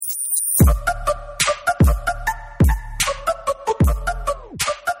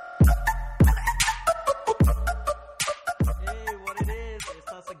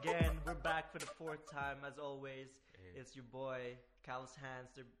It's your boy, Callous Hands.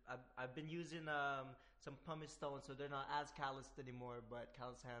 I've been using some pumice stones, so they're not as calloused anymore. But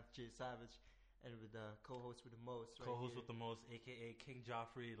Callous Hands, Jay Savage, and with the co-host with the most. Co-host with the most, aka King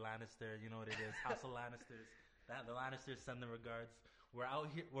Joffrey Lannister. You know what it is, House of Lannisters. The Lannisters send the regards. We're out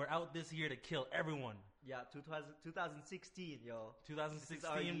here. We're out this year to kill everyone. Yeah, 2016, yo.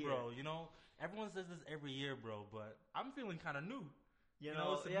 2016, bro. You know, everyone says this every year, bro. But I'm feeling kind of new. You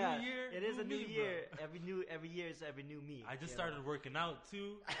know, it's a new year. It is a new me, year. Bro. Every year is every new me. I just started working out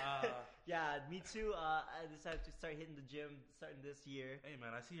too. Yeah, me too. I decided to start hitting the gym starting this year. Hey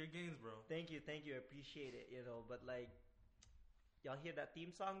man, I see your gains, bro. Thank you. I appreciate it. You know, but like, y'all hear that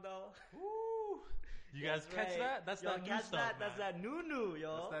theme song though? Woo! You guys catch that? That's y'all that new stuff, man. That's that new,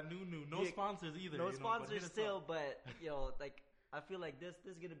 yo. That's that new. No sponsors either. No sponsors still, but you know, like I feel like this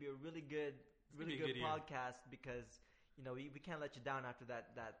is gonna be a really good podcast because. You know, we can't let you down after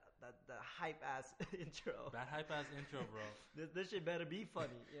that hype ass intro. That hype ass intro, bro. This shit better be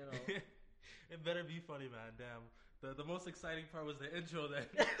funny, you know. It better be funny, man. Damn. The most exciting part was the intro. Then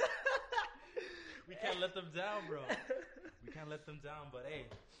we can't let them down, bro. We can't let them down. But hey,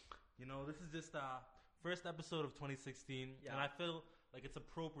 you know, this is just first episode of 2016, and I feel like it's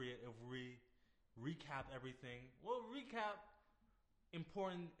appropriate if we recap everything. Well, recap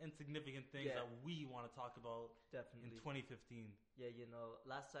important and significant things that we want to talk about in 2015. Yeah, you know,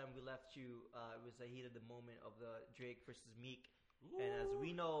 last time we left you, it was the heat of the moment of the Drake versus Meek. Ooh. And as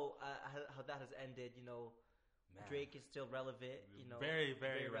we know how that has ended, you know, man. Drake is still relevant, you know. Very,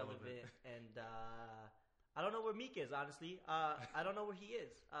 very relevant. And I don't know where Meek is, honestly. I don't know where he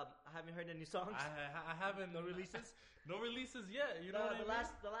is. I haven't heard any songs. I haven't. No releases? No releases yet, you know what I mean?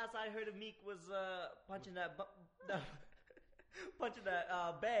 The last I heard of Meek was punching that... punching that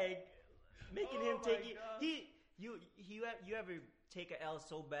bag, making him take it. You ever take a L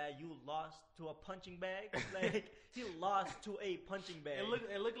so bad you lost to a punching bag? Like he lost to a punching bag.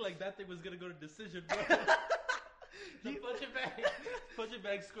 It looked like that thing was gonna go to decision, bro. The punching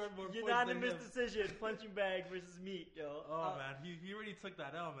bag scored more points than him. Unanimous decision, punching bag versus Meek, yo. Oh man, he already took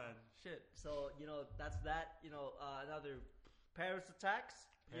that L, man. Shit. So you know that's that. You know another Paris attacks.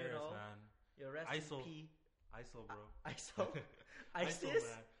 Paris, you know, man. Your rest in peace. ISO, bro. ISO? ISO,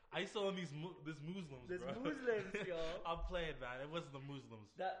 man. ISO and these Muslims, bro. There's Muslims, yo. I'm playing, man. It wasn't the Muslims.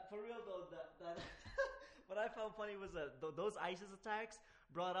 That for real though. That what I found funny was that those ISIS attacks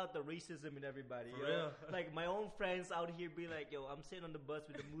brought out the racism in everybody. For yo. real. Like my own friends out here be like, "Yo, I'm sitting on the bus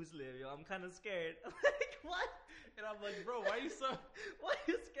with a Muslim. Yo, I'm kind of scared." I'm like, "What?" And I'm like, "Bro, why are you so? Why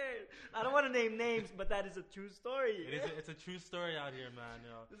are you scared?" I don't want to name names, but that is a true story. It's a true story out here, man.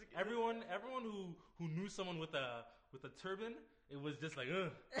 Yo. Everyone who knew someone with a turban, it was just like,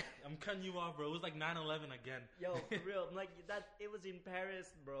 I'm cutting you off, bro. It was like 9/11 again. Yo, for real. I'm like that. It was in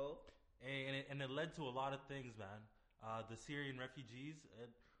Paris, bro. And it led to a lot of things, man. The Syrian refugees.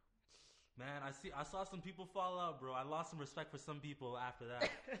 Man, I saw some people fall out, bro. I lost some respect for some people after that.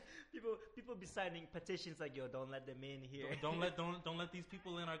 people be signing petitions like, "Yo, don't let them in here. Don't let these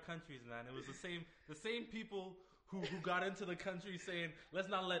people in our countries, man." It was the same people who got into the country saying, "Let's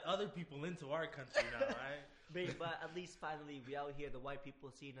not let other people into our country now," right? But at least finally we out here, the white people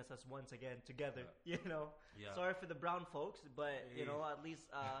seeing us as once again together. You know. Yeah. Sorry for the brown folks, but you know at least.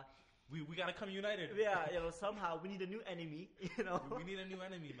 We gotta come united. Yeah, you know, somehow we need a new enemy. You know, we need a new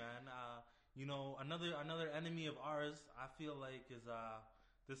enemy, man. You know, another enemy of ours, I feel like, is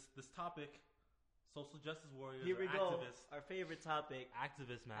this topic, social justice warriors. Here we activists. Our favorite topic.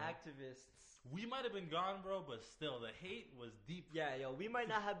 Activists, man. Activists. We might have been gone, bro, but still, the hate was deep. Yeah, yo, we might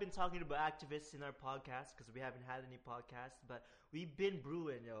not have been talking about activists in our podcast because we haven't had any podcasts, but we've been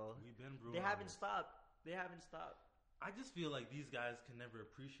brewing, yo. We've been brewing. They haven't stopped. I just feel like these guys can never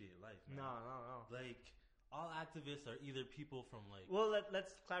appreciate life, man. No. Like, all activists are either people from, like... Well,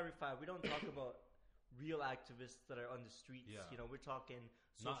 let's clarify. We don't talk about real activists that are on the streets. Yeah. You know, we're talking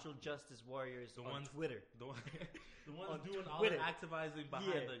social justice warriors on Twitter. The ones doing all the activizing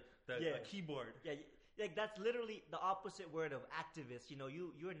behind the keyboard. Yeah, like that's literally the opposite word of activist. You know,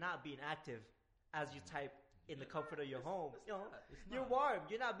 you're not being active as you type in the comfort of your home. You know, you're warm.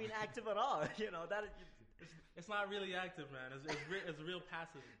 You're not being active at all. You know that. It's not really active, man. It's real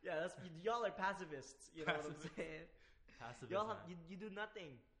passive. Yeah, y'all are pacifists. You know what I'm saying? Passive. Y'all you do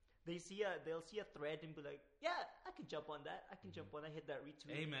nothing. They'll see a thread and be like, "Yeah, I can jump on that. I can jump on that. Hit that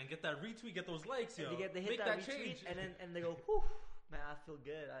retweet." Hey, man, get that retweet. Get those likes, yo. They hit that retweet, change. and they go, "Whew, man, I feel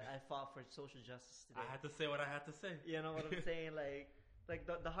good. I fought for social justice today." I had to say what I had to say. You know what I'm saying? Like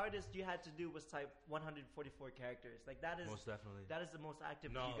the hardest you had to do was type 144 characters. Like that is most definitely that is the most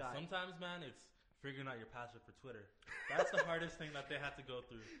active you got. Sometimes, man, it's figuring out your password for Twitter. That's the hardest thing that they had to go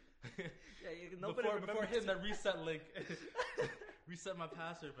through. Before hitting that reset link, reset my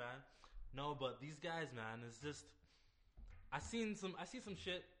password, man. No, but these guys, man, it's just I see some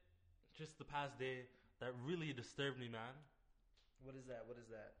shit just the past day that really disturbed me, man. What is that?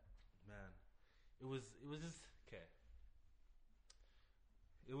 Man, it was just okay.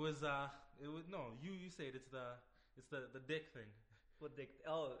 It was no, you say it. It's the dick thing. What dick?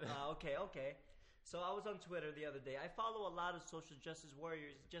 Oh, okay. So I was on Twitter the other day. I follow a lot of social justice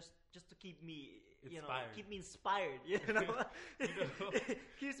warriors just to keep me keep me inspired. You know, it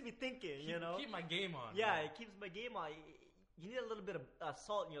keeps me thinking. Keep my game on. Yeah, man. It keeps my game on. You need a little bit of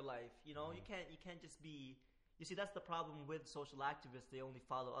salt in your life. You know, you can't just be. You see, that's the problem with social activists. They only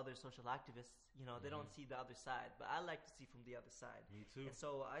follow other social activists. You know, they don't see the other side. But I like to see from the other side. Me too. And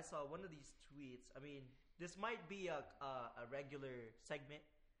so I saw one of these tweets. I mean, this might be a regular segment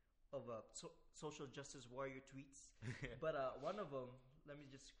of social justice warrior tweets. But one of them, let me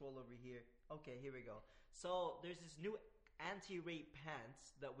just scroll over here. Okay, here we go. So there's this new anti-rape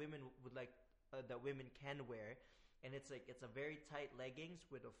pants that women would like, that women can wear. And it's a very tight leggings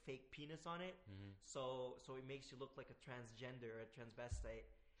with a fake penis on it. Mm-hmm. So it makes you look like a transgender or a transvestite.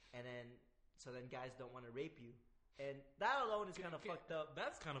 And then guys don't want to rape you. And that alone is kind of fucked up.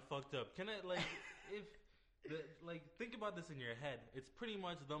 That's kind of fucked up. Can I think about this in your head. It's pretty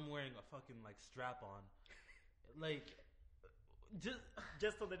much them wearing a fucking strap on.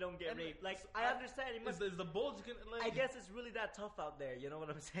 Just so they don't get raped. I understand. Is the bulge I guess it's really that tough out there. You know what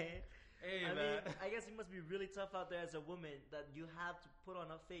I'm saying? Hey, I man. mean, I guess it must be really tough out there as a woman that you have to put on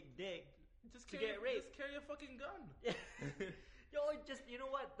a fake dick to get raped. Just carry a fucking gun. You know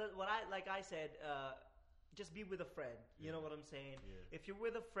what? I said, just be with a friend. You know what I'm saying? Yeah. If you're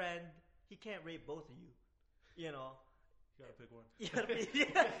with a friend, he can't rape both of you. You know. You gotta pick one. You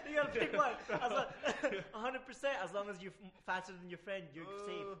gotta pick one. 100%. As long as you're faster than your friend, you're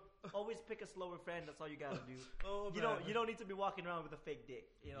safe. Always pick a slower friend. That's all you gotta do. You don't need to be walking around with a fake dick.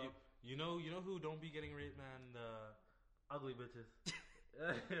 You know who don't be getting raped, man? The ugly bitches.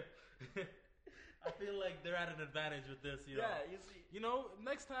 I feel like they're at an advantage with this. Yeah, you see.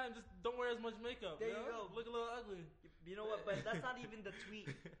 Next time just don't wear as much makeup. There you go. Look a little ugly. You know what? But that's not even the tweet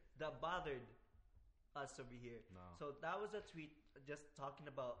that bothered us over here. No. So that was a tweet just talking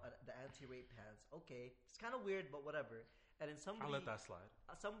about the anti-rape pants. Okay, it's kind of weird, but whatever. And then I'll let that slide.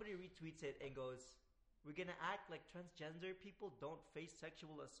 Somebody retweets it and goes, "We're gonna act like transgender people don't face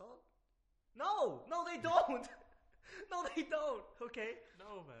sexual assault." No, they don't. No, they don't. Okay.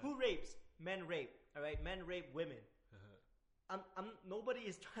 No, man. Who rapes? Men rape. All right. Men rape women. Nobody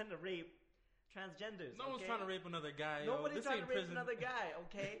is trying to rape transgenders. No one's trying to rape another guy. Nobody's trying to rape another guy.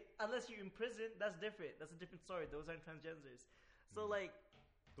 Okay. Unless you're in prison, that's different. That's a different story. Those aren't transgenders. So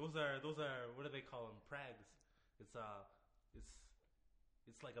those are what do they call them? Prags. It's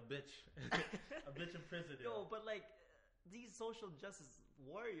like a bitch. A bitch in prison. Yo, but these social justice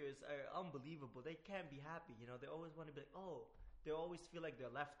warriors are unbelievable. They can't be happy. They always want to be they always feel like they're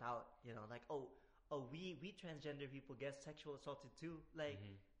left out. We transgender people get sexual assaulted too.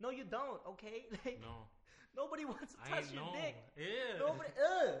 No, you don't. Okay. No. Nobody wants to touch your dick. Yeah. Nobody.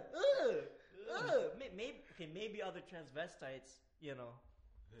 Maybe other transvestites.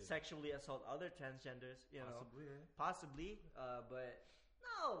 Sexually assault other transgenders. Possibly. But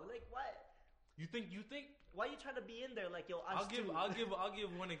no. What? You think? Why are you trying to be in there? I'll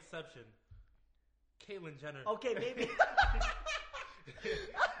give one exception. Caitlyn Jenner. Okay, maybe.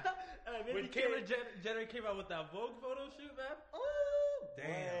 When Caitlyn Jenner came out with that Vogue photo shoot, man. Oh, damn.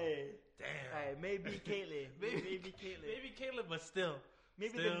 Hey, maybe Caitlyn. Maybe Caitlyn. Maybe Caitlyn, but still.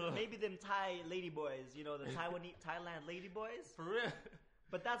 Maybe them Thai lady boys. The Thailand lady boys. For real.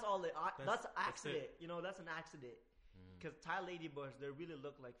 But that's all. That's an accident. That's an accident. Because Thai lady boys, they really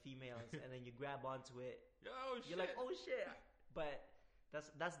look like females, and then you grab onto it. You're like, oh shit. But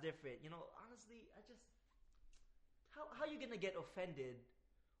that's different. Honestly, how you gonna get offended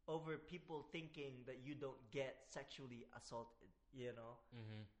over people thinking that you don't get sexually assaulted?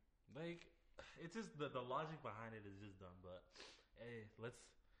 Mm-hmm. It's just the logic behind it is just dumb. But hey,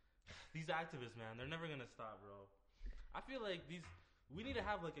 these activists, man, they're never gonna stop, bro. I feel like we need to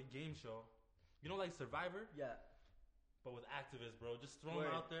have a game show, like Survivor. Yeah. But with activists, bro, just throw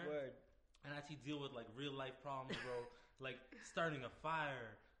them out there and actually deal with real life problems, bro. Starting a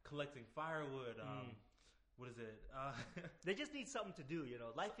fire, collecting firewood. What is it? They just need something to do.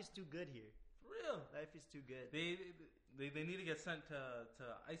 Life is too good here. For real. Life is too good. They need to get sent to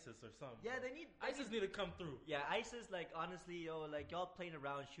ISIS or something. Yeah, bro. ISIS need to come through. Yeah, ISIS, like, honestly, yo, like, y'all playing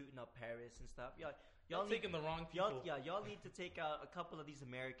around shooting up Paris and stuff. Y'all taking the wrong people. Y'all need to take out a couple of these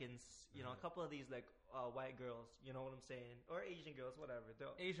Americans, you know, a couple of these, like, white girls, you know what I'm saying? Or Asian girls, whatever.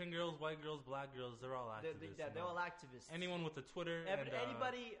 Asian girls, white girls, black girls, they're all activists. They're all activists. Anyone with a Twitter.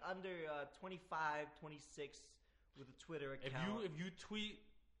 Anybody under 25, 26 with a Twitter account. If you tweet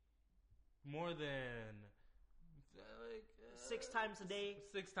more than... like 6 times a day.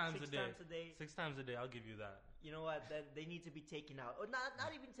 6 times a day. 6 times a day. I'll give you that. You know what? Then they need to be taken out, or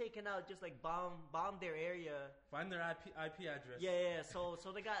not even taken out. Just like bomb their area. Find their IP address. Yeah. So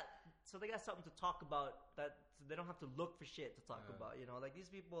they got something to talk about. That so they don't have to look for shit to talk about. You know, like these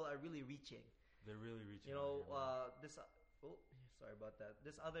people are really reaching. They're really reaching. You know, this. Oh, sorry about that.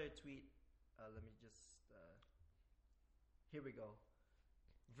 This other tweet. Let me just. Here we go.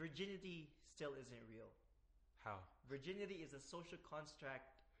 Virginity still isn't real. How? Virginity is a social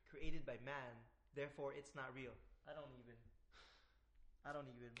construct created by man, therefore it's not real. I don't even.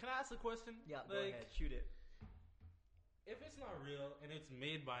 Can I ask a question? Yeah, go ahead, shoot it. If it's not real and it's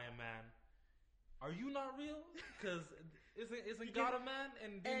made by a man, are you not real? Because isn't God a man?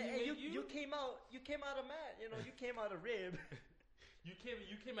 And you came out a man. You know, you came out a rib. you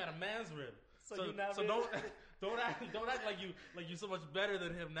came out a man's rib. So don't act like you so much better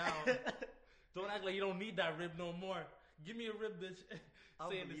than him now. Don't act like you don't need that rib no more. Give me a rib, bitch.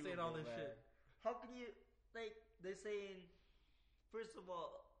 saying all this shit. How can you, like, they're saying, first of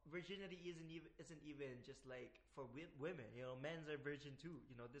all, virginity isn't even just like for women. You know, men's are virgin too.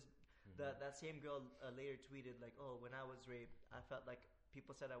 You know, that same girl later tweeted like, oh, when I was raped, I felt like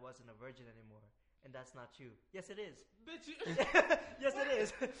people said I wasn't a virgin anymore. And that's not true. Yes, it is. Bitch, yes, it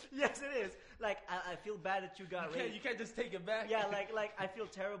is. Yes, it is. Like, I feel bad that you got raped. You can't just take it back. Yeah, like I feel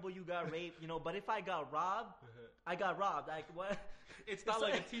terrible you got raped, you know. But if I got robbed, I got robbed. Like, what? It's not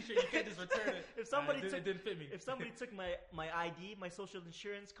like a T-shirt. You can't just return it. If somebody it didn't fit me. If somebody took my ID, my social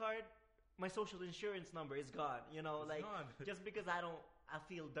insurance card, my social insurance number is gone. You know, it's like gone. Just because I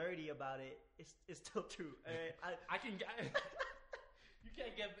feel dirty about it, it's still true. I can. You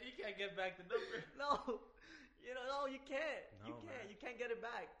can't get back the number. No, you can't. No, You can't get it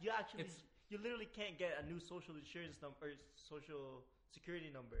back. You literally can't get a new social insurance number or social security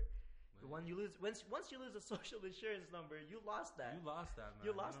number. The one you lose once you lose a social insurance number, you lost that. You lost that, man.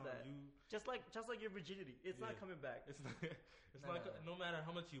 You lost that. Just like your virginity, it's not coming back. It's not. No matter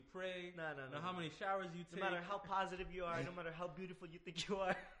how much you pray, no how many showers you take, no matter how positive you are, no matter how beautiful you think you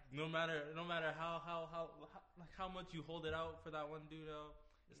are, no matter how much you hold it out for that one dude,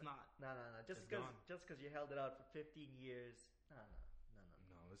 it's not. No. Just because you held it out for 15 years, no.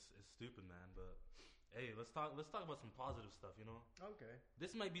 It's stupid, man. But hey, let's talk about some positive stuff. You know. Okay.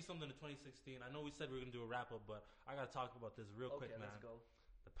 This might be something in 2016. I know we said we were gonna do a wrap up, but I gotta talk about this real quick, man. Let's go.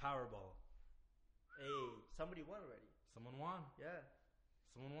 The Powerball. Hey, somebody won already. Someone won. Yeah.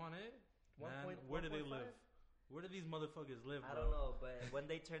 Someone won it. Man, where do they live? Where do these motherfuckers live, bro? I don't know, but when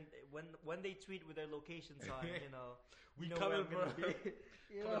they tweet with their locations on, you know, we coming, bro.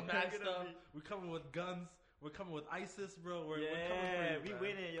 Coming mad stuff. We're coming with guns. We're coming with ISIS, bro. We're coming for you,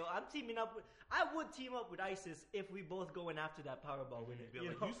 winning, yo. I'm teaming up I would team up with ISIS if we both going after that Powerball winner.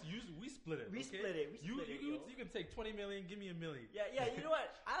 We split it. We split it. You can take 20 million. Give me $1 million. Yeah. You know what?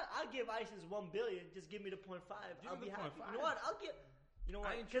 I'll give ISIS $1 billion. Just give me the 0.5. I'll be happy. 5. You know what? I'll get. You know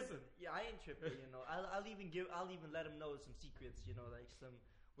what? I ain't tripping. Yeah, I ain't tripping. You know, I'll even let him know some secrets. You know, like some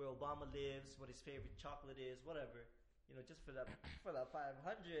where Obama lives, what his favorite chocolate is, whatever. You know, just for that 500.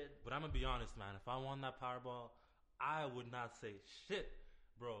 But I'm gonna be honest, man. If I won that Powerball, I would not say shit,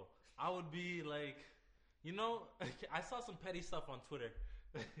 bro. I would be like, you know, I saw some petty stuff on Twitter,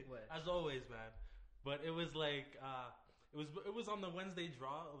 as always, man. But it was like, it was on the Wednesday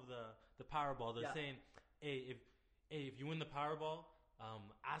draw of the Powerball. They're saying, hey, if you win the Powerball,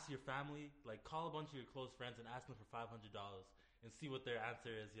 ask your family, like call a bunch of your close friends and ask them for $500 and see what their answer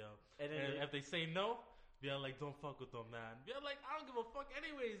is, yo. And if they say no. Yeah, like, don't fuck with them, man. Yeah, like, I don't give a fuck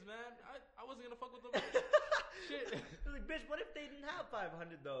anyways, man. I wasn't gonna fuck with them. Shit. Like, bitch, what if they didn't have 500,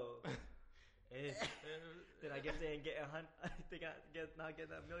 though? Then I guess they ain't getting not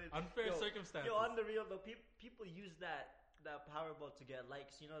getting that million. Unfair circumstances. Yo, on the real, though, people use that Powerball to get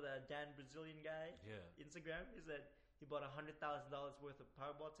likes. You know that Dan Brazilian guy? Yeah. Instagram? He said he bought $100,000 worth of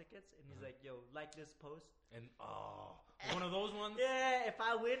Powerball tickets, and he's like, yo, like this post. And, one of those ones? Yeah, if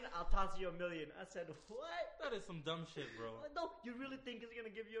I win, I'll toss you $1 million. I said, what? That is some dumb shit, bro. No, you really think he's gonna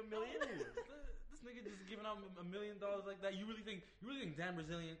give you $1 million? No, this nigga just giving out $1 million like that. You really think Dan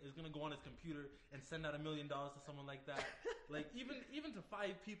Brazilian is gonna go on his computer and send out $1 million to someone like that? Like even to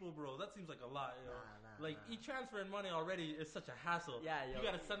 5 people, bro, that seems like a lot. You know? Like e-transferring money already is such a hassle. Yeah, you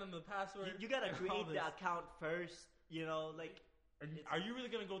gotta send them the password. You gotta create the account first. You know, like. Are you really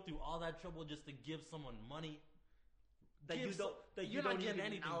gonna go through all that trouble just to give someone money? You're not getting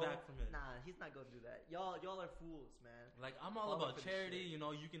anything back from it. Nah, he's not gonna do that. Y'all are fools, man. Like I'm all about charity. You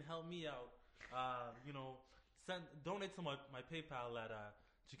know, you can help me out. You know, donate to my PayPal at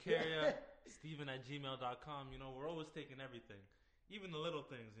JakariaSteven@gmail.com. You know, we're always taking everything, even the little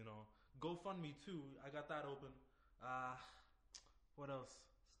things. You know, GoFundMe too. I got that open. What else?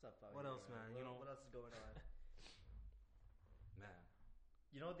 What else, man? You know, what else is going on? Man.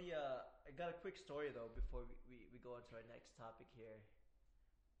 You know I got a quick story though before we go into our next topic here.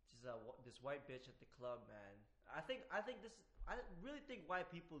 She's this white bitch at the club, man. I really think white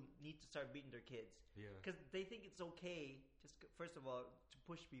people need to start beating their kids. Yeah. Because they think it's okay, just first of all, to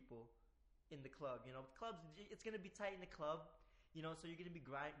push people in the club. You know, clubs, it's gonna be tight in the club. You know, so you're gonna be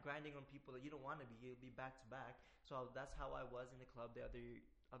grinding on people that you don't want to be. You'll be back to back. So that's how I was in the club the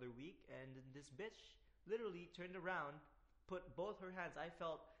other week, and this bitch literally turned around, put both her hands. I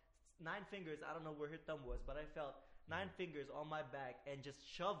felt 9 fingers. I don't know where her thumb was, but I felt 9 fingers on my back and just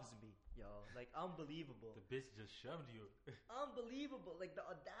shoves me, yo. Like, unbelievable. The bitch just shoved you. Unbelievable. Like, the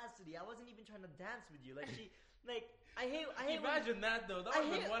audacity. I wasn't even trying to dance with you. Like, I hate Imagine that, though. That would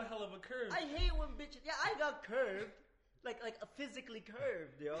have been one hell of a curve. I hate when bitches... Yeah, I got curved. Like physically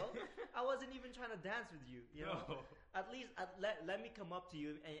curved, yo. I wasn't even trying to dance with you, you know. No. At least let me come up to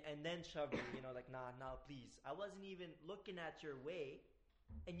you and then shove me, you know, like nah, please. I wasn't even looking at your way,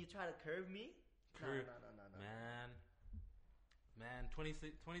 and you try to curve me. No. Man,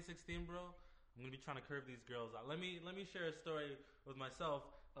 2016, bro. I'm gonna be trying to curve these girls out. Let me share a story with myself.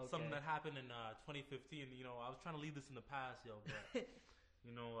 Okay. Something that happened in 2015. You know, I was trying to leave this in the past, yo, but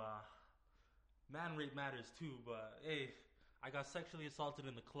you know. Man rape matters too, but hey, I got sexually assaulted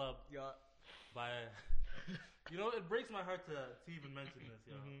in the club. Yeah. By, you know, it breaks my heart to even mention this,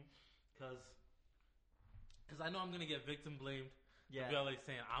 yo, because I know I'm gonna get victim blamed. Yeah. People are like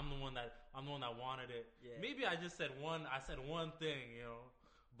saying I'm the one that wanted it. Yeah. Maybe I said one thing, you know,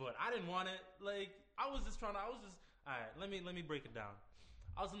 but I didn't want it. Like all right. Let me break it down.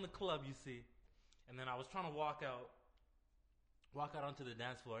 I was in the club, you see, and then I was trying to walk out onto the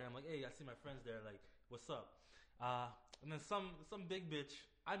dance floor, and I'm like, hey, I see my friends there, like, what's up? And then some big bitch,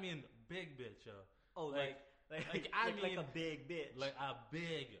 I mean big bitch, yo. Oh, like a big bitch. Like a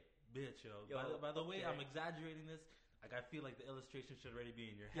big bitch, yo. By the way, I'm exaggerating this. Like, I feel like the illustration should already be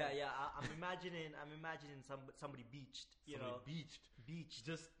in your head. Yeah, I'm imagining somebody beached, beached.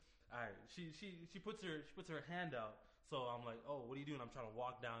 Just, all right, she puts her hand out, so I'm like, oh, what are you doing? I'm trying to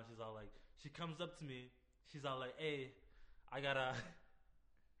walk down. She's all like, she comes up to me, she's all like, hey, I got a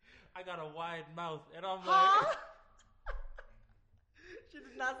wide mouth, and I'm like, she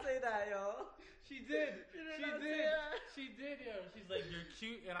did not say that, yo. She did, yo. She's like, you're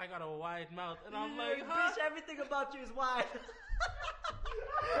cute, and I got a wide mouth, and I'm like, bitch, everything about you is wide.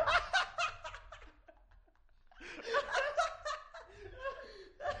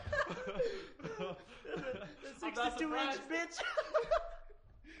 The 62-inch bitch.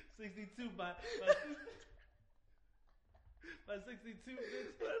 62 by 62, bitch.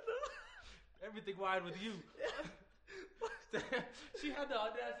 Everything wide with you. She had the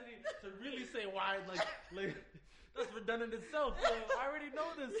audacity to really say wide, like that's redundant itself. Yo. I already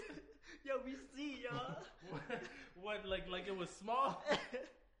know this. Yo, we see, yo. What, like it was small?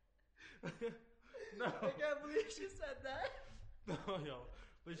 No. I can't believe she said that. No, yo.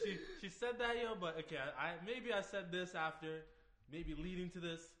 But she said that, yo. But okay, I maybe I said this after, maybe leading to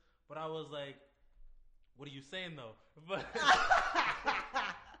this. But I was like, what are you saying though? But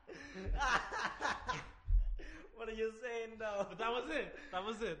what are you saying though? But that was it.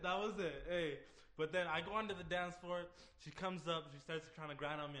 Hey, but then I go onto the dance floor. She comes up. She starts trying to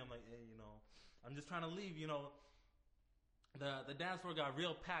grind on me. I'm like, hey, you know, I'm just trying to leave. You know, the dance floor got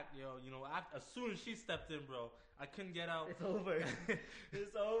real packed, yo. You know, as soon as she stepped in, bro, I couldn't get out. It's over.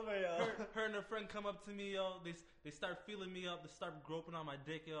 It's over, yo. Her and her friend come up to me, yo. They start feeling me up. They start groping on my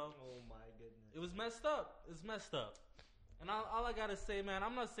dick, yo. Oh my goodness. It was messed up. It's messed up. And all I gotta say, man,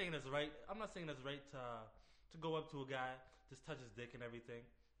 I'm not saying it's right. I'm not saying it's right to go up to a guy, just touch his dick and everything.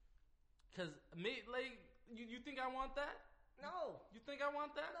 Cause you think I want that? No. You think I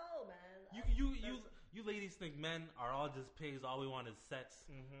want that? No, man. You ladies think men are all just pigs. All we want is sex.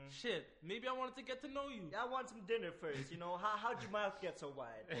 Shit. Maybe I wanted to get to know you. Yeah, I want some dinner first. How'd your mouth get so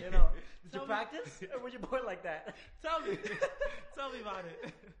wide? Did you practice, or were you born like that? Tell me, tell me about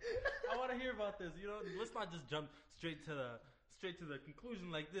it. I want to hear about this. Let's not just jump straight to the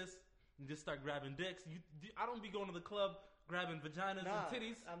conclusion like this and just start grabbing dicks. I don't be going to the club grabbing vaginas and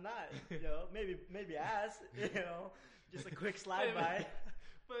titties. I'm not. Maybe ass. Just a quick slide by.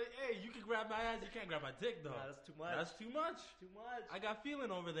 But hey, you can grab my ass. You can't grab my dick though. Nah, that's too much. That's too much. Too much. I got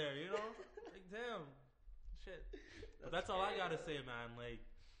feeling over there. Like damn, shit. But that's all I gotta say, man. Like,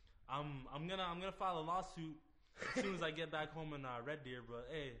 I'm gonna file a lawsuit as soon as I get back home in Red Deer.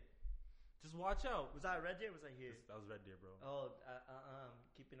 But hey, just watch out. Was that Red Deer? Or was I here? That was Red Deer, bro. Oh,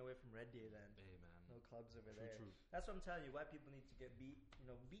 keeping away from Red Deer then. Hey, man. No clubs over True, there. true. That's what I'm telling you. Why people need to get beat.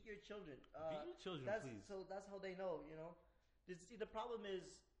 Beat your children. Beat your children, please. So that's how they know. See, the problem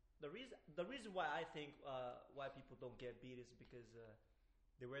is the reason why I think why people don't get beat is because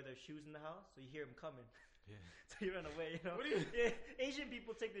they wear their shoes in the house, so you hear them coming. Yeah. So you run away. What do you? Yeah, Asian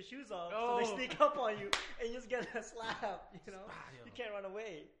people take their shoes off, so they sneak up on you, and you just get a slap. You can't run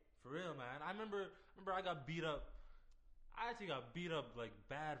away. For real, man. I remember I got beat up. I actually got beat up like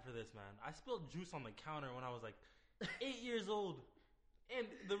bad for this, man. I spilled juice on the counter when I was like 8 years old. And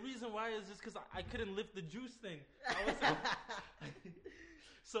the reason why is just because I couldn't lift the juice thing.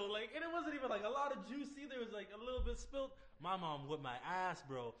 So like, and it wasn't even like a lot of juice either. It was like a little bit spilled. My mom whipped my ass,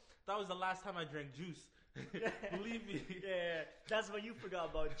 bro. That was the last time I drank juice. Believe me. Yeah, that's what you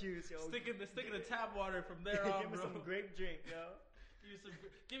forgot about juice, yo. Sticking the tap water from there on, Give me bro. some grape drink, yo.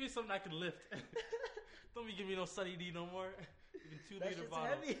 Give me something I can lift. Don't be giving me no Sunny D no more. Even 2 liter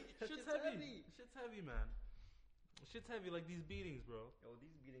bottle. Shit's heavy. Shit's heavy, man. Shit's heavy like these beatings, bro. Yo,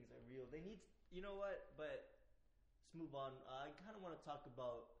 these beatings are real. They need, you know what? But let's move on. I kind of want to talk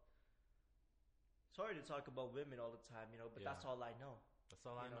about. Sorry to talk about women all the time, but Yeah. that's all I know. That's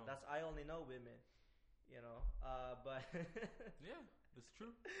all I know. I only know women, But yeah, it's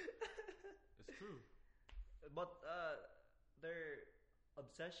true. It's true. But their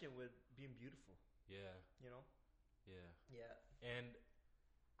obsession with being beautiful. Yeah. Yeah. Yeah. And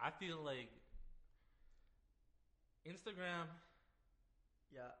I feel like Instagram,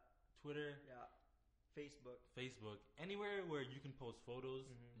 Yeah. Twitter, Yeah. Facebook. anywhere where you can post photos,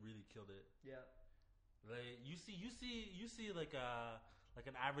 really killed it. Yeah. Like you see like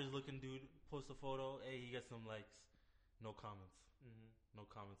an average looking dude post a photo, hey, he gets some likes, no comments, no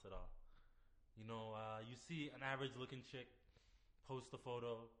comments at all. You see an average looking chick post a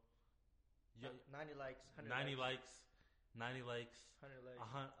photo, 90 likes, 100 90 likes. 90 likes, 100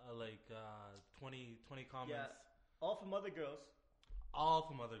 likes. 20 comments. Yeah. All from other girls. All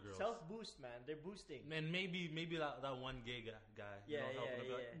from other girls. Self boost, man. They're boosting. And maybe that one gay guy. Helping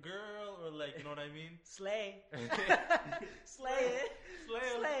them, like, girl, or like, you know what I mean? Slay. Slay it.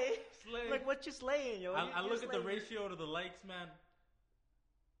 Slay. Like, what you slaying, yo? I look at the ratio to the likes, man.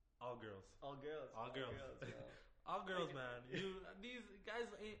 All girls. All girls. Yo. All girls, man. These guys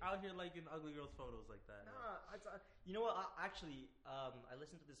ain't out here liking ugly girls' photos like that. Nah, you know what? I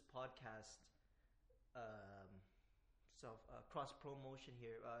listened to this podcast. Cross promotion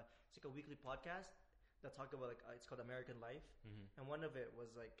here. It's like a weekly podcast that talk about it's called American Life, and one of it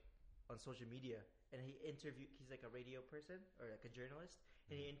was like on social media, and he's like a radio person or like a journalist,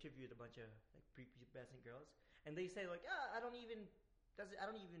 and he interviewed a bunch of like prepubescent girls, and they say like, I don't even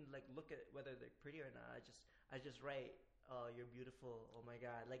like look at whether they're pretty or not. I just write, oh, you're beautiful. Oh my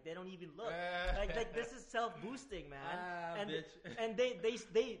god! Like they don't even look. like this is self boosting, man. And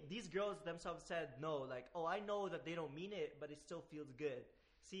these girls themselves said no. Like, oh, I know that they don't mean it, but it still feels good.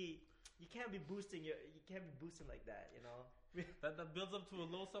 See, you can't be boosting like that. That builds up to a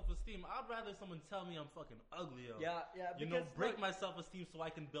low self-esteem. I'd rather someone tell me I'm fucking ugly. Yeah. Break my self-esteem so I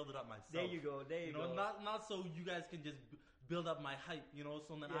can build it up myself. There you go. Not so you guys can just build up my hype.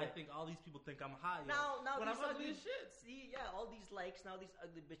 So then I think all these people think I'm high. Now when these I'm ugly as shit. See, all these likes. Now these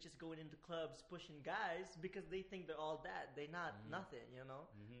ugly bitches going into clubs pushing guys because they think they're all that. They're not nothing.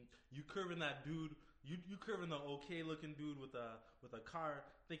 You curving that dude. You curving the okay looking dude with a car,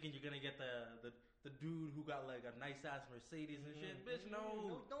 thinking you're gonna get the dude who got like a nice ass Mercedes and shit. Bitch,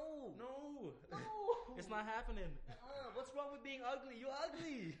 no. It's not happening. What's wrong with being ugly? You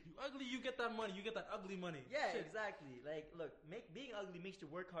ugly. You ugly. You get that money. You get that ugly money. Yeah, shit. Exactly. Like, look, being ugly makes you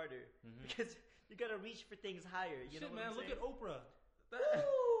work harder because you gotta reach for things higher. You know what man. I'm Look saying? at Oprah.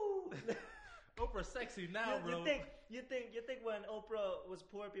 Oprah's sexy now, bro. You think when Oprah was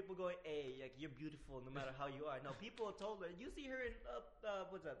poor, people going, "Hey, like you're beautiful no matter how you are." No, people told her. You see her in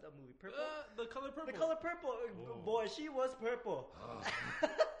what's that movie? Purple. The Color Purple. The Color Purple. Oh. Boy, she was purple.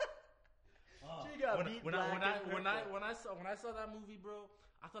 She got beat black and when I saw that movie, bro,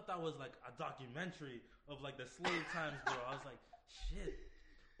 I thought that was like a documentary of like the slave times, bro. I was like, shit,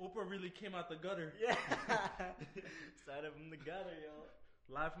 Oprah really came out the gutter. Yeah, started from the gutter, yo.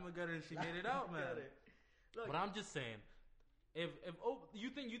 Live from the gutter, and she made it out, man. Look, but I'm just saying, if you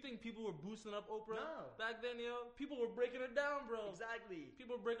think people were boosting up Oprah back then, people were breaking her down, bro. Exactly.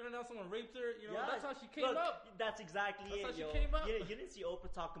 People were breaking her down. Someone raped her. That's how she came Look, up. That's exactly that's it, how yo. She came up. You didn't see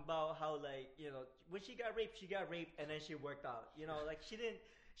Oprah talking about how, like, when she got raped, and then she worked out. Like she didn't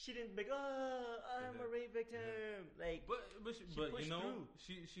be like, I'm a rape victim. Like, but she through.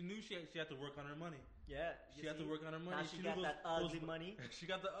 she knew she had to work on her money. Yeah, she had to work on her money. Now she got that ugly money. She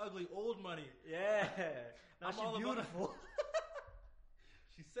got the ugly old money. Yeah, now she's beautiful.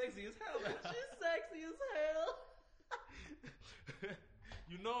 She's sexy as hell. Man. She's sexy as hell.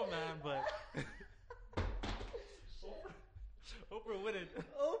 You know, man, but Oprah winning.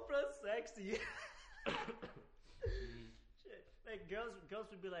 Oprah sexy. Shit. Like girls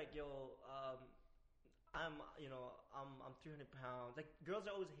would be like, yo, I'm 300 pounds. Like girls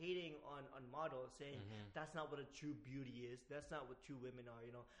are always hating on models, saying that's not what a true beauty is. That's not what true women are.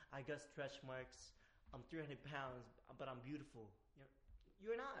 I got stretch marks. I'm 300 pounds, but I'm beautiful.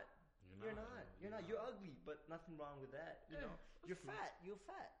 You're not. You're not. You're ugly, but nothing wrong with that. You're fat. You're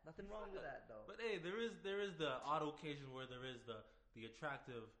fat. Nothing wrong with that, though. But hey, there is the odd occasion where there is the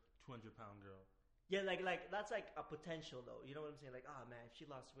attractive 200-pound girl. Yeah, like that's like a potential, though. You know what I'm saying? Like, man, if she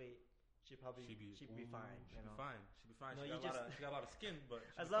lost weight, she'd be fine. She'd be fine. No, she got a lot of skin, but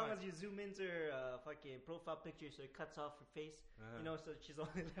as long as you zoom into her fucking profile picture, so it cuts off her face, so she's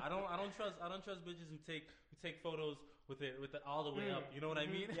only. I don't trust bitches who take photos with it all the way up. You know what I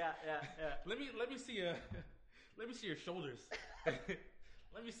mean? Yeah. let me see your shoulders.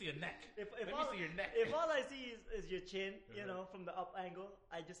 Let me see your neck. Let me see your neck. If all I see is your chin, from the up angle,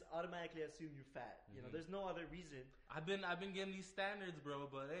 I just automatically assume you're fat. There's no other reason. I've been getting these standards, bro.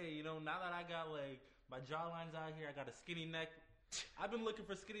 But hey, now that I got like my jawline's out here, I got a skinny neck. I've been looking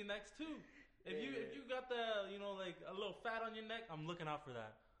for skinny necks too. If you got the like a little fat on your neck, I'm looking out for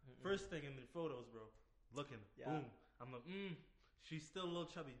that. First thing in the photos, bro. Looking, boom. I'm like, she's still a little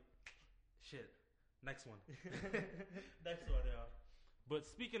chubby. Shit. Next one. Next one, yeah. But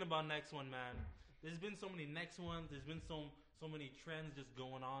speaking about next one, man, there's been so many next ones. There's been so many trends just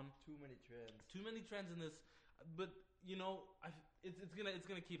going on. Too many trends in this. But it's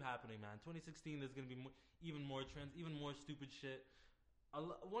gonna keep happening, man. 2016, there's gonna be even more trends, even more stupid shit.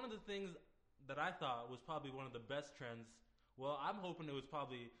 One of the things that I thought was probably one of the best trends. Well, I'm hoping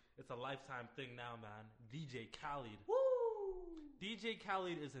it's a lifetime thing now, man. DJ Khaled. Woo! DJ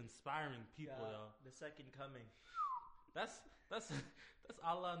Khaled is inspiring people, yo. The second coming. That's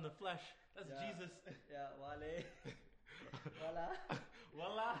Allah in the flesh. That's Jesus. Yeah, Wale.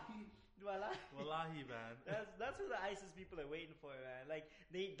 Wallahi, man. That's who the ISIS people are waiting for, man. Like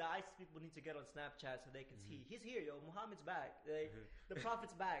the ISIS people need to get on Snapchat so they can see he's here, yo. Muhammad's back. Like, the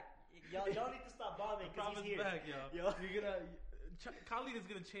Prophet's back. Y'all need to stop bombing because he's here. Back, yo. You're gonna Khalid is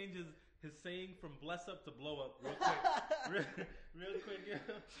gonna change his saying from bless up to blow up real quick. real quick. Yeah.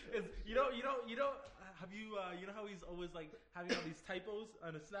 Have you how he's always like having all these typos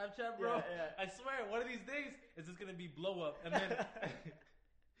on his Snapchat, bro? Yeah. I swear, one of these days it's just gonna be blow up, and then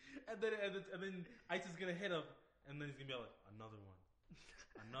and then Ice is gonna hit him, and then he's gonna be like another one.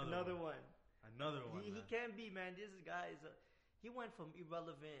 He can't be, man. This guy is he went from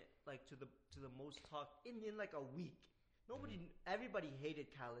irrelevant like to the most talked in like a week. Everybody hated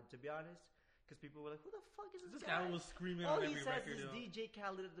Khaled, to be honest, because people were like, "Who the fuck is this guy?" This guy was screaming all on every record. All he says is DJ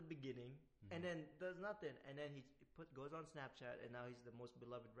Khaled at the beginning, and then does nothing, and then he goes on Snapchat, and now he's the most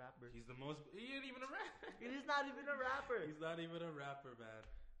beloved rapper. He ain't even a rapper. He's not even a rapper. He's not even a rapper, man.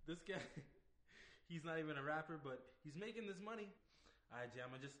 This guy, he's not even a rapper, but he's making this money. All right, Jay,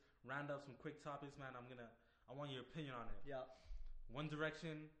 I'm gonna just round up some quick topics, man. I want your opinion on it. Yeah. One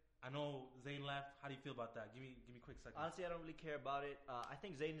Direction. I know Zayn left. How do you feel about that? Give me quick seconds. Honestly, I don't really care about it. I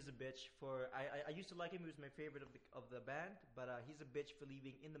think Zayn is a bitch for. I used to like him. He was my favorite of the band, but he's a bitch for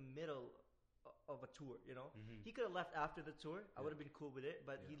leaving in the middle of a tour. He could have left after the tour. I would have been cool with it,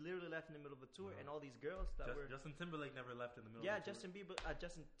 but he literally left in the middle of a tour, and all these girls that were. Justin Timberlake never left in the middle. Yeah, of the tour.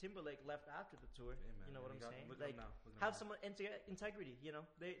 Justin Timberlake left after the tour. Yeah, man, you know what I'm saying? Look like, have some integrity.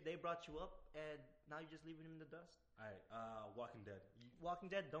 They brought you up, and now you're just leaving him in the dust. All right, Walking Dead.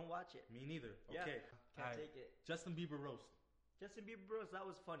 Walking Dead, don't watch it. Me neither. Yeah, okay, can't take it. Justin Bieber roast. That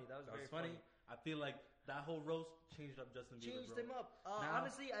was funny. That was very funny. I feel like that whole roast changed up Justin Bieber. Changed him up.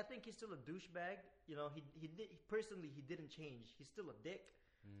 Honestly, I think he's still a douchebag. He didn't change. He's still a dick.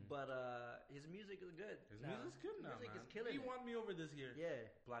 But his music is good. His music's good now, music man. is killing He it. won me over this year. Yeah,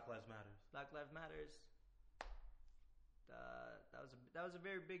 Black Lives Matters. Black Lives Matters. That was a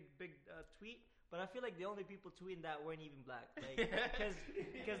very big tweet. But I feel like the only people tweeting that weren't even black, like because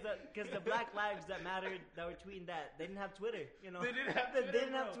the Black Lives that mattered that were tweeting that, they didn't have Twitter, you know. They didn't have They Twitter,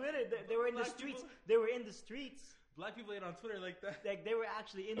 didn't have bro. Twitter. They were in the Black streets. people- They were in the streets. Black people ain't on Twitter like that. Like they were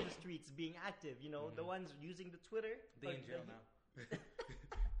actually in the streets being active, you know. The ones using the Twitter. They like, in jail now.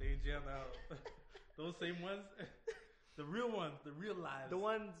 They in jail now. Those same ones. The real ones, the real lives. The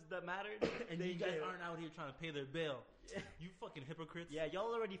ones that mattered. And they you guys jail. aren't out here trying to pay their bail. You fucking hypocrites. Yeah,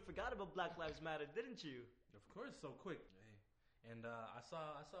 y'all already forgot about Black Lives Matter, didn't you? Of course, so quick. And I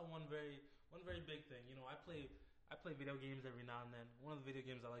saw one very big thing. You know, I play video games every now and then. One of the video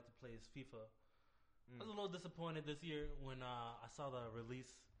games I like to play is FIFA. I was a little disappointed this year when I saw the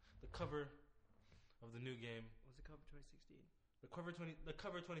cover of the new game. Was it cover 2016? The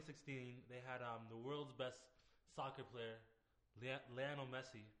cover 2016. They had the world's best soccer player, Lionel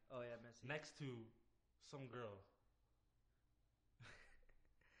Messi, Oh yeah, Messi. next to some girl.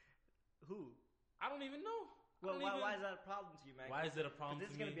 Who? I don't even know. Well, why is that a problem to you, man? Why is it a problem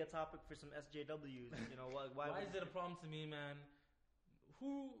This to is me? going to be a topic for some SJWs. You know, why Why is it a problem to me, man?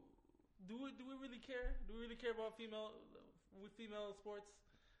 Who do we really care? Do we really care about female sports?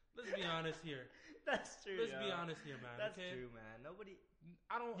 Let's be honest here. That's true. Let's be yo. honest here, man. That's okay? true, man. Nobody.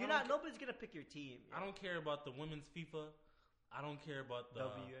 I don't Nobody's gonna pick your team. I don't care about the women's FIFA. I don't care about the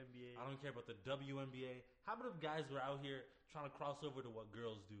WNBA. I don't care about the WNBA. How about if guys were out here trying to cross over to what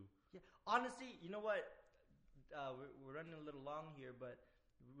girls do? Yeah. Honestly, you know what? We're running a little long here, but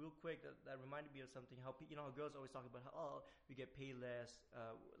real quick, that reminded me of something. How how girls always talk about how we get paid less,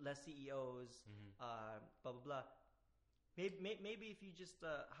 less CEOs, blah blah blah. Maybe if you just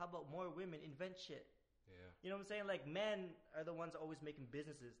how about more women invent shit? Yeah. You know what I'm saying? Like men are the ones always making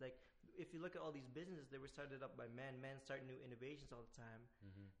businesses. Like if you look at all these businesses, they were started up by men. Men start new innovations all the time.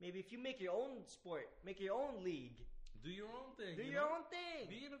 Maybe if you make your own sport, make your own league, Do your own thing. do you your know? own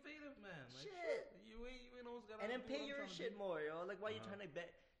thing. Be innovative, man. Like, Shit. You ain't always got. And then pay your shit more, yo. Like, why are you Uh-huh. trying to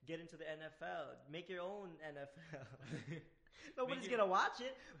get into the NFL? Make your own NFL. Nobody's Make gonna watch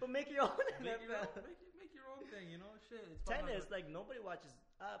it, but make your own Make NFL. your own thing, you know. Shit. It's probably Tennis, not- like nobody watches.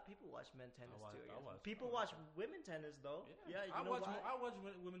 People watch men tennis watch- too. I I guess. watch- People I watch watch- women tennis though. Yeah, you I know watch. why? I watch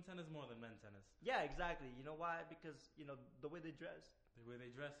women tennis more than men tennis. Yeah, exactly. You know why? Because the way they dress. The way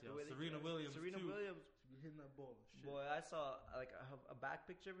they dress, The yo. way they Serena dress. Williams. Serena too. Williams. Hitting that ball. Shit. Boy, I saw like a back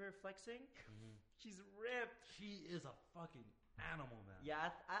picture of her flexing. She's ripped. She is a fucking animal, man. Yeah,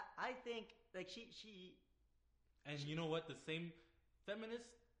 I think like she. And you know what? The same feminists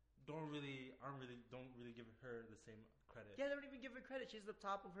don't really give her the same credit. Yeah, they don't even give her credit. She's the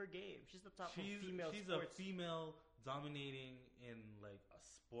top of her game. She's the top of female she's sports. a female dominating in like a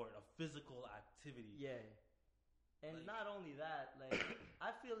sport, a physical activity. Yeah. And Like- not only that, like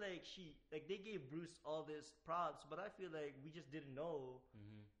I feel like they gave Bruce all this props, but I feel like we just didn't know.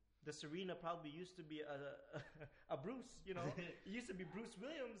 The Serena probably used to be a Bruce, you know. It used to be Bruce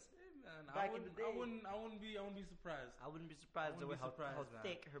Williams. Hey, man, Back in the day. I wouldn't be surprised. I wouldn't be surprised I the way wouldn't be how surprised, man.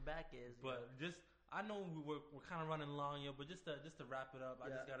 thick her back is. you But just I know we're kind of running long, yo. But just to wrap it up, I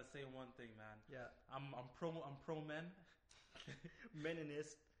Yeah. just gotta say one thing, man. know? Yeah, I'm pro men.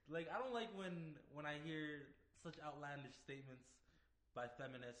 meninist. Like I don't like when I hear such outlandish statements by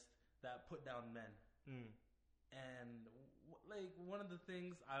feminists that put down men. And like one of the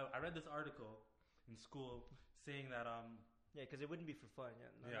things I read this article in school saying that Yeah, because it wouldn't be for fun.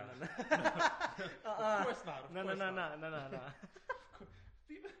 Yeah, no, Yeah. no, no. of course not. No, no, no, no, no, no, no. No,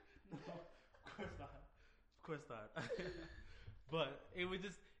 of course not. Of course not. But it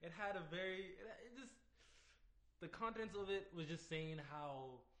had a very the contents of it was just saying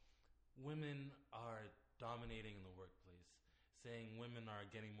how women are dominating in the workplace, saying women are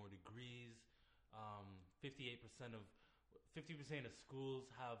getting more degrees. 50% of schools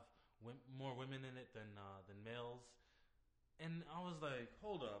have more women in it than males, and I was like,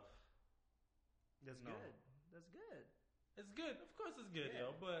 hold up. That's No. good. That's good. It's good, of course it's good, Yeah.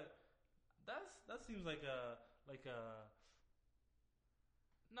 yo. But that seems like a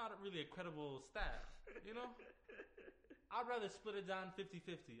not really a credible stat, you know. I'd rather split it down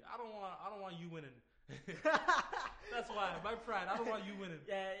 50-50. I don't want you winning. That's why my pride. I don't want you winning.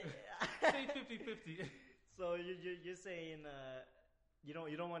 Yeah. Say 50-50. So you're saying you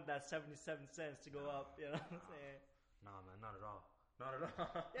don't want that 77 cents to go up, you know what I'm saying? Nah, man, not at all. Not at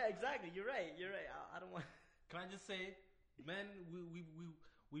all. Yeah, exactly. You're right. I don't want. Can I just say, men,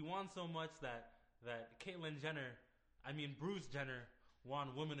 we won so much that Caitlyn Jenner, Bruce Jenner,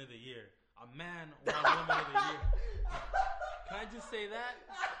 won Woman of the Year. a man won Woman of the Year. Can I just say that?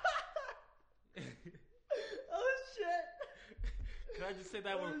 Oh shit! Can I just say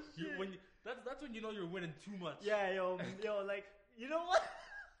that that's when you know you're winning too much. Yeah, yo, like you know what?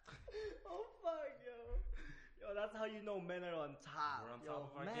 Oh fuck, yo, that's how you know men are on top. We're on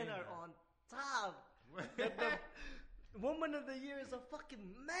top of our men game, are man. on top. The Woman of the Year is a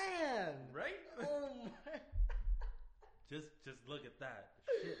fucking man, right? Oh my. Just look at that.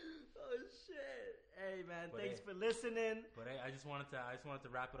 Shit. Oh shit! Hey man, But thanks hey. for listening. But hey, I just wanted to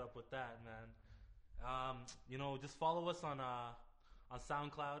wrap it up with that, man. Just follow us on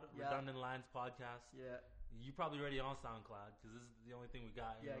SoundCloud, Yeah. Redundant Lines Podcast. Yeah, You probably already on SoundCloud because this is the only thing we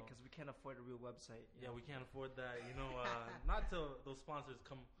got. yeah, because we can't afford a real website. Yeah, we can't afford that. Not till those sponsors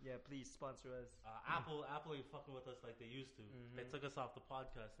come. Yeah, please sponsor us. Apple ain't fucking with us like they used to. Mhm. They took us off the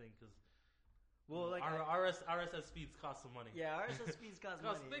podcast thing because Well, like our RSS feeds cost some money. yeah, RSS fees cost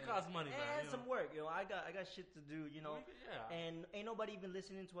money. They cost money, man. and some work. I got shit to do. Yeah. And ain't nobody even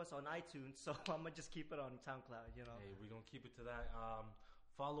listening to us on iTunes, so I'm gonna just keep it on SoundCloud. Hey, we're gonna keep it to that.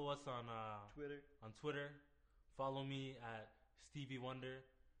 Follow us on Twitter. Follow me at Stevie Wonder.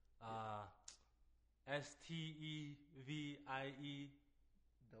 STEVIE WUNDERR.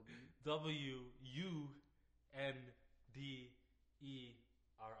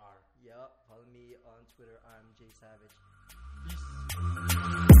 Yep. Follow me on Twitter. I'm Jay Savage. Peace.